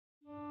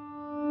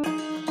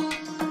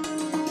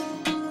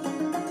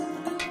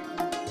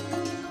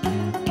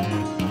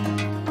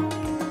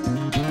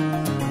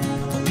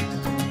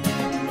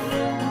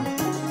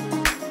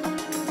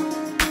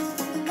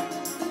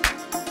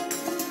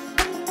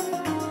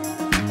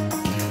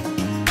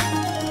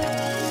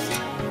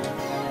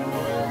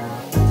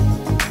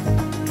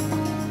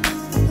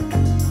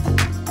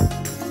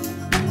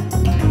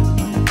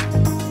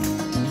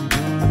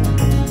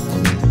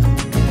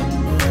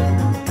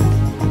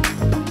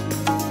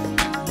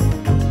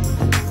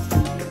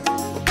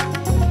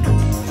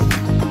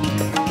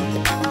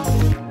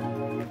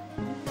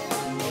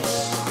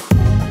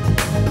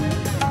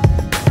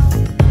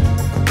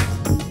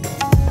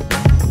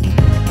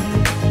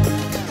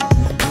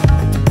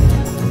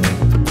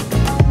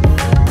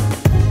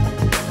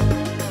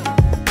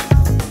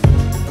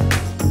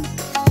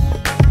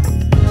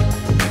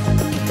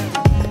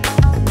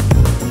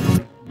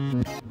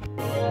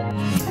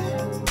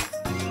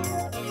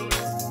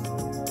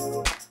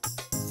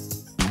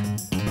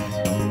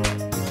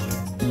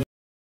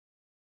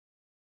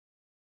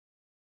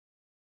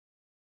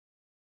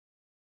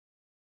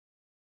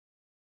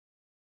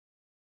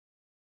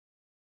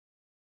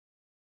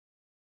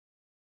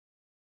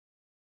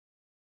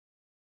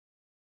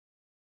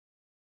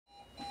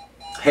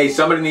Hey,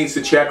 somebody needs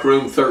to check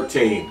room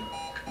 13.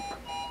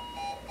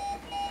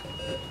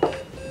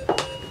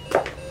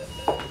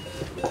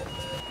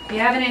 You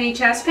having any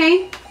chest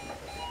pain?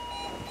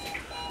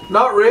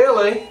 Not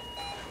really.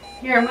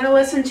 Here, I'm going to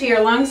listen to your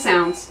lung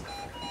sounds.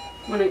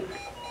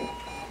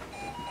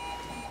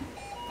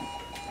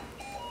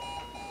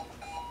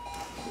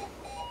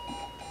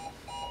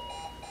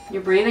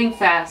 You're breathing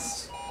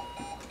fast.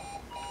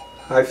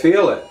 I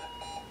feel it.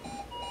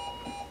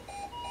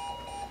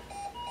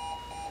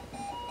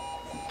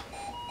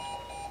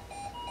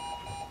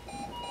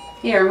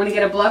 Here, I'm going to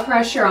get a blood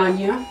pressure on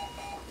you.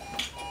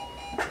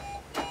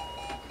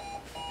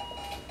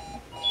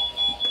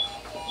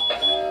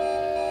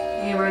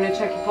 And we're going to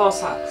check your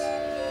pulse ox.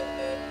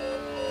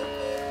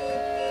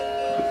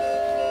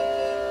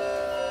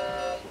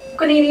 I'm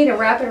going to need a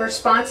rapid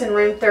response in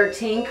room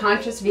 13,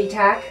 conscious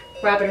VTAC.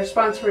 Rapid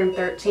response room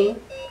 13.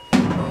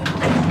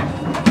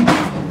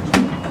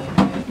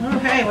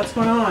 Okay, what's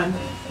going on?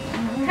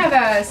 I have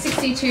a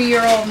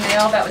 62-year-old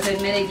male that was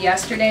admitted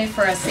yesterday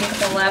for a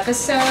syncopal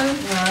episode.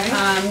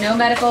 Right. No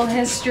medical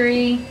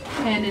history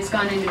and has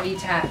gone into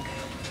VTAC.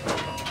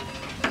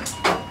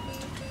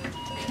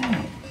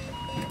 Okay.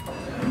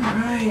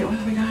 Alright, what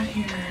do we got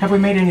here? Have we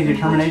made any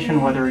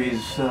determination whether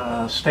he's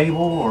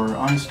stable or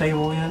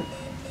unstable yet?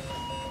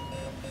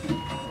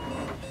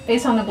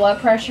 Based on the blood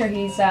pressure,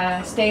 he's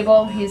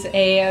stable. He's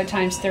AAO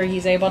times 3.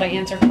 He's able to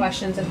answer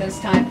questions at this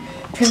time.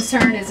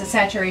 Concern is the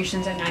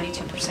saturation's at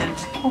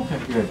 92%.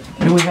 Okay, good.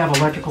 Do we have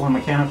electrical and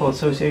mechanical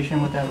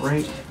association with that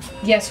rate?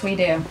 Yes, we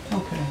do.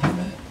 Okay,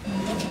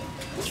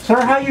 good.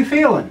 Sir, how you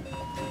feeling?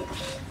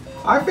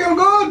 I feel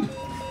good.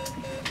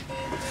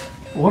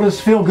 What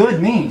does feel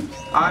good mean?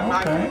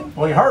 Okay.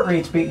 Well, your heart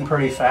rate's beating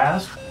pretty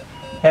fast.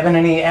 Having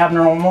any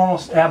abnormal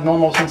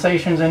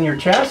sensations in your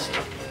chest?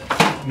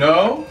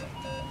 No.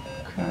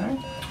 Okay.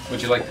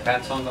 Would you like the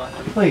pats on,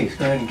 Doctor? Please,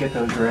 go ahead and get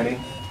those ready.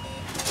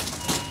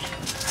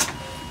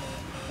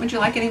 Would you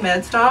like any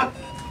meds, Doc?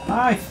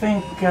 I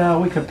think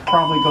we could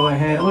probably go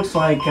ahead. It looks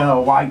like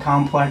wide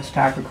complex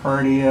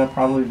tachycardia,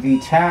 probably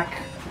VTAC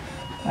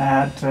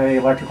at a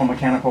electrical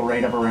mechanical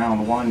rate of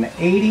around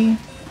 180.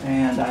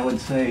 And I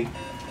would say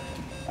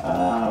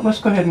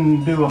let's go ahead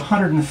and do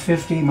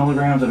 150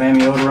 milligrams of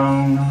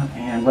amiodarone,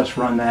 and let's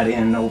run that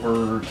in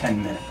over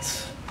 10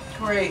 minutes.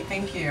 Great,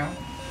 thank you.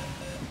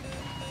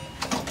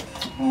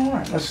 All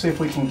right, let's see if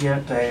we can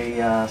get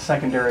a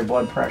secondary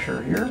blood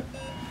pressure here.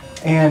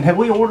 And have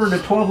we ordered a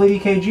 12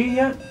 lead EKG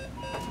yet?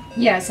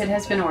 Yes, it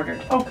has been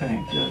ordered.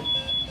 Okay, good.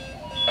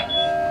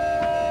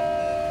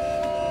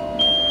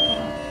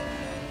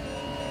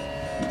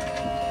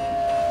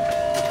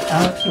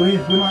 Alex, we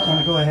might want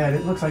to go ahead.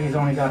 It looks like he's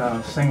only got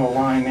a single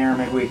line there.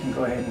 Maybe we can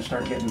go ahead and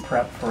start getting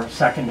prepped for a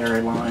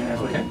secondary line as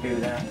we can do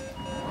that.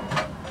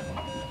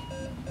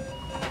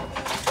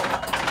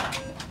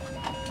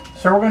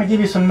 So we're going to give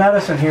you some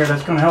medicine here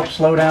that's going to help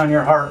slow down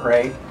your heart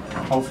rate.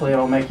 Hopefully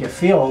it'll make you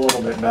feel a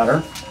little bit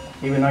better,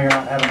 even though you're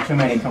not having too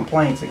many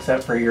complaints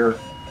except for your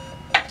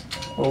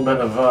little bit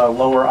of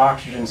lower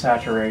oxygen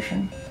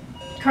saturation.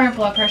 Current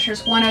blood pressure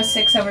is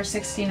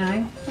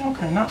 106/69.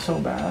 Okay, not so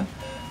bad.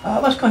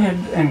 Let's go ahead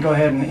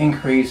and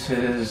increase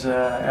his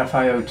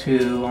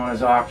FiO2 on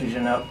his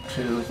oxygen up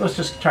to, let's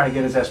just try to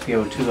get his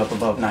SpO2 up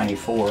above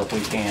 94 if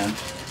we can.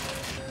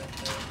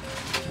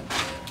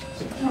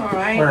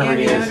 Alright, Wherever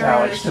he is,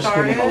 Alex, is just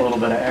give him a started. little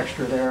bit of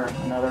extra there,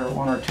 another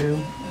 1 or 2.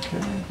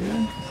 Okay,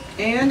 good.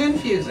 And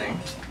infusing.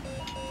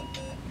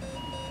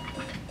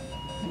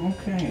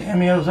 Okay,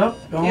 amio's up,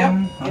 going, Yep,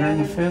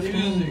 150.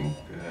 Infusing.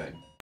 Good.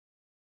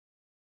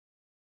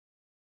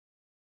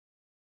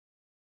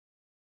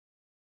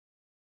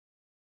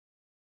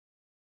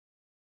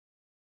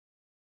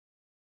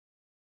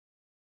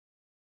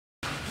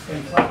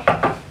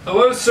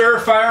 Hello, sir.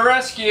 Fire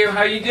Rescue.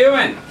 How you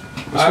doing?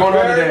 What's going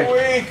on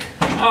today? Weak.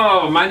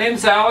 Oh, my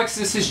name's Alex.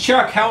 This is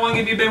Chuck. How long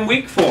have you been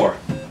weak for?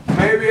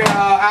 Maybe an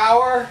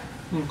hour.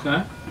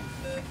 Okay.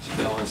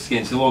 Feeling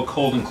skin's a little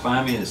cold and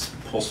clammy. His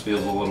pulse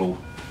feels a little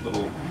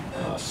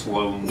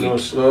slow and weak. A little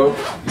slow.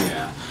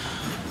 Yeah.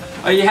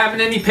 Are you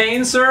having any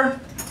pain, sir?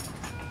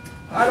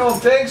 I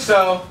don't think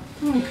so.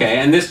 Okay.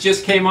 And this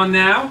just came on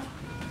now?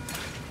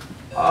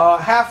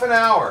 Half an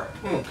hour.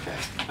 Okay.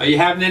 Are you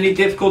having any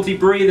difficulty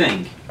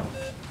breathing?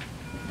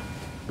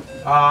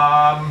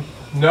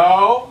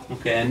 No.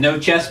 Okay. And no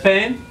chest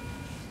pain?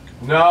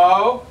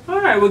 No.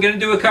 All right. We're gonna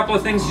do a couple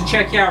of things to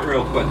check you out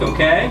real quick.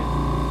 Okay.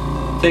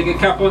 Take a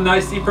couple of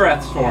nice deep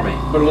breaths for me.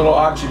 Put a little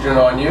oxygen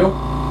on you.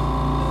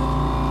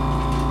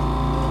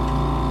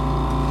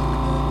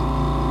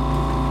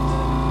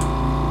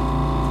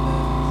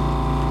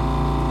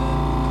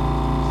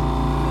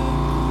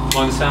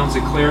 Lung sounds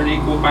are clear and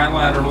equal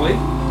bilaterally.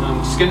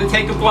 I'm just going to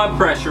take a blood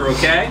pressure,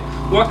 okay?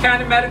 What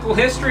kind of medical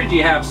history do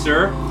you have,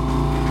 sir?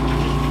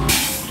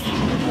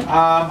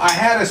 I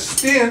had a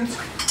stint.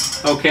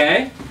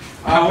 Okay.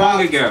 How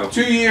long ago?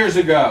 2 years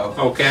ago.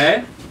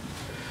 Okay.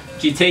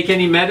 Do you take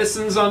any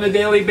medicines on a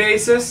daily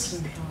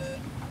basis?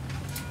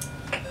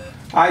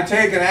 I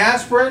take an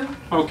aspirin.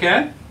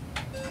 Okay.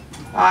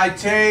 I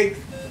take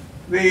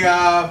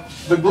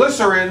the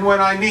glycerin when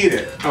I need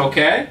it.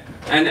 Okay.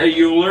 And are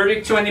you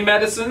allergic to any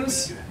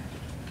medicines?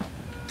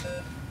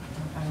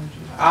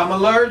 I'm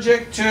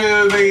allergic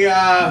to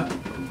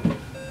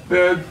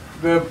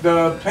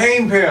the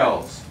pain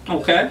pills.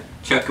 Okay.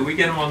 Chuck, can we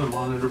get him on the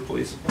monitor,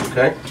 please?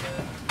 Okay.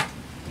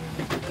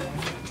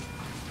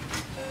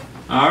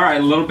 All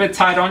right, a little bit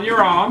tight on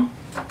your arm.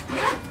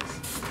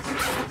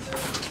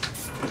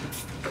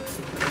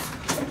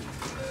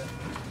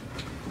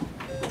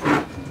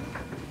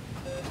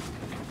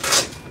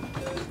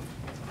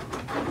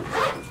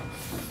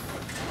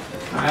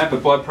 I have a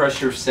blood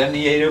pressure of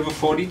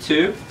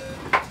 78/42.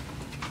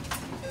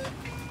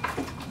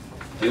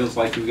 Feels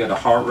like you've got a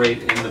heart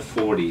rate in the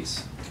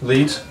 40s.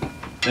 Leads.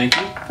 Thank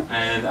you.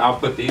 And I'll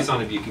put these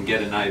on. If you can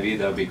get an IV,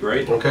 that would be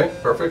great. Okay,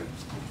 perfect.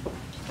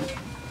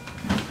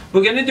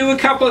 We're going to do a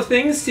couple of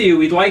things to you.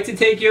 We'd like to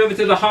take you over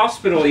to the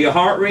hospital. Your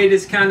heart rate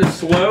is kind of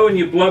slow and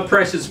your blood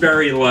pressure is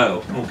very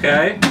low,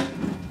 okay?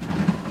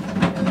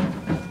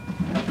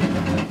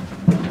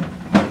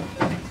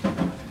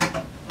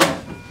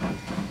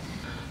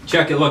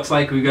 Chuck, it looks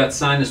like we've got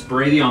Sinus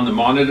Brady on the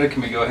monitor.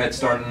 Can we go ahead and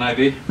start an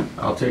IV?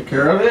 I'll take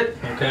care of it.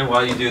 Okay,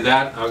 while you do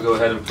that, I'll go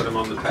ahead and put him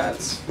on the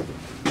pads,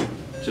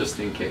 just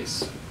in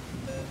case.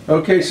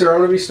 Okay, sir, I'm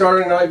going to be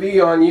starting an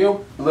IV on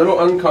you. A little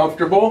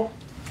uncomfortable.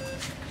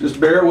 Just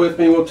bear with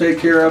me, we'll take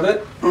care of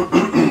it.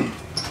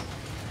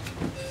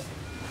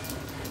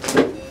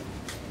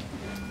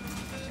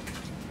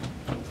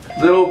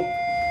 Little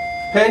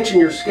pinch in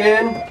your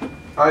skin.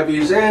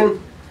 IV's in.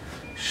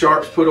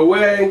 Sharps put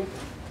away.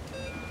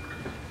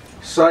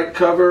 Sight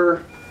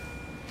cover.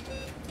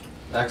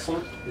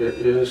 Excellent.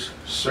 It is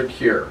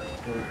secure.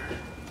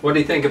 What do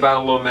you think about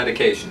a little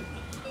medication?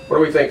 What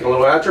are we thinking? A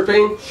little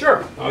atropine?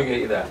 Sure, I'll get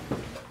you that.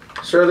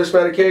 Sir, this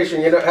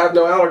medication, you don't have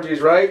no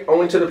allergies, right?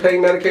 Only to the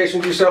pain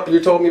medications you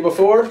told me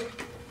before?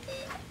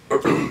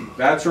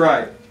 That's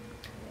right.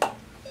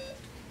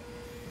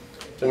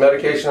 The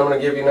medication I'm going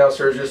to give you now,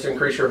 sir, is just to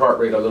increase your heart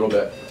rate a little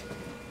bit.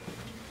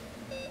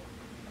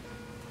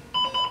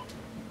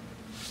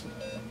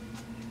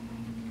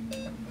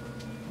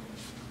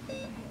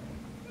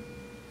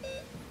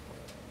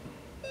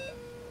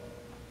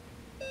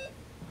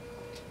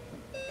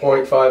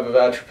 .5 of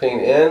atropine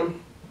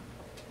in.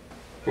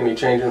 Any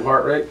change in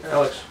heart rate,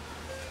 Alex?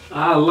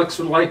 Looks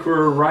like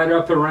we're right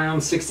up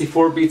around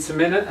 64 beats a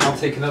minute. I'll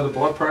take another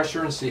blood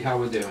pressure and see how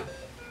we're doing.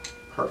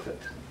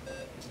 Perfect.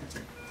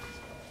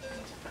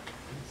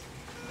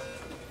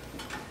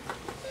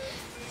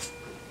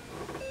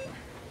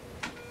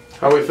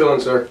 How are we feeling,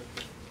 sir?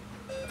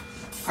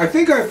 I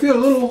think I feel a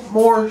little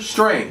more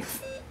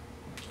strength.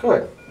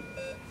 Good.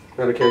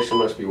 Medication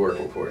must be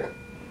working for you.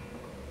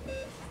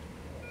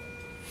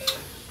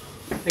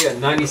 I got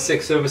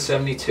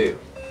 96/72.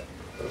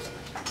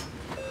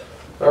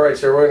 All right,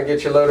 sir, we're going to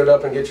get you loaded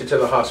up and get you to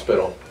the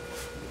hospital.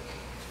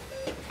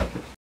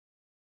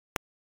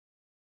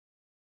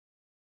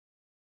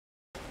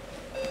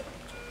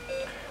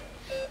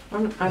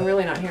 I'm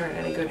really not hearing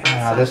any good.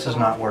 This is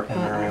not working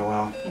very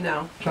well.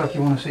 No. Chuck,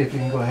 you want to see if you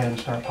can go ahead and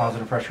start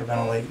positive pressure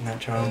ventilating that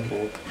child?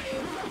 Okay.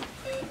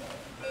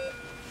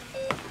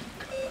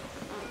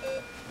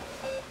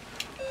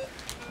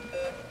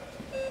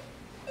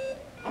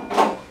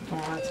 Oh,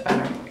 that's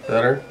better.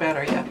 Better?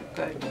 Better, yeah.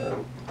 Good.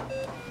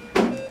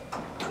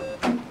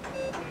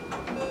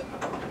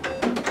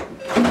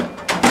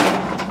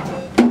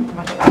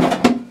 Much better.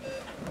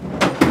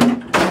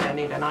 I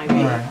need an IV.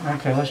 All right,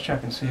 okay, let's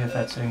check and see if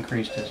that's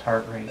increased his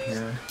heart rate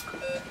here.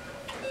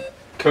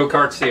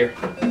 Co-cart's here.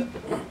 All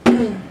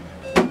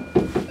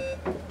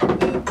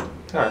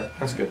right,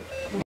 that's good.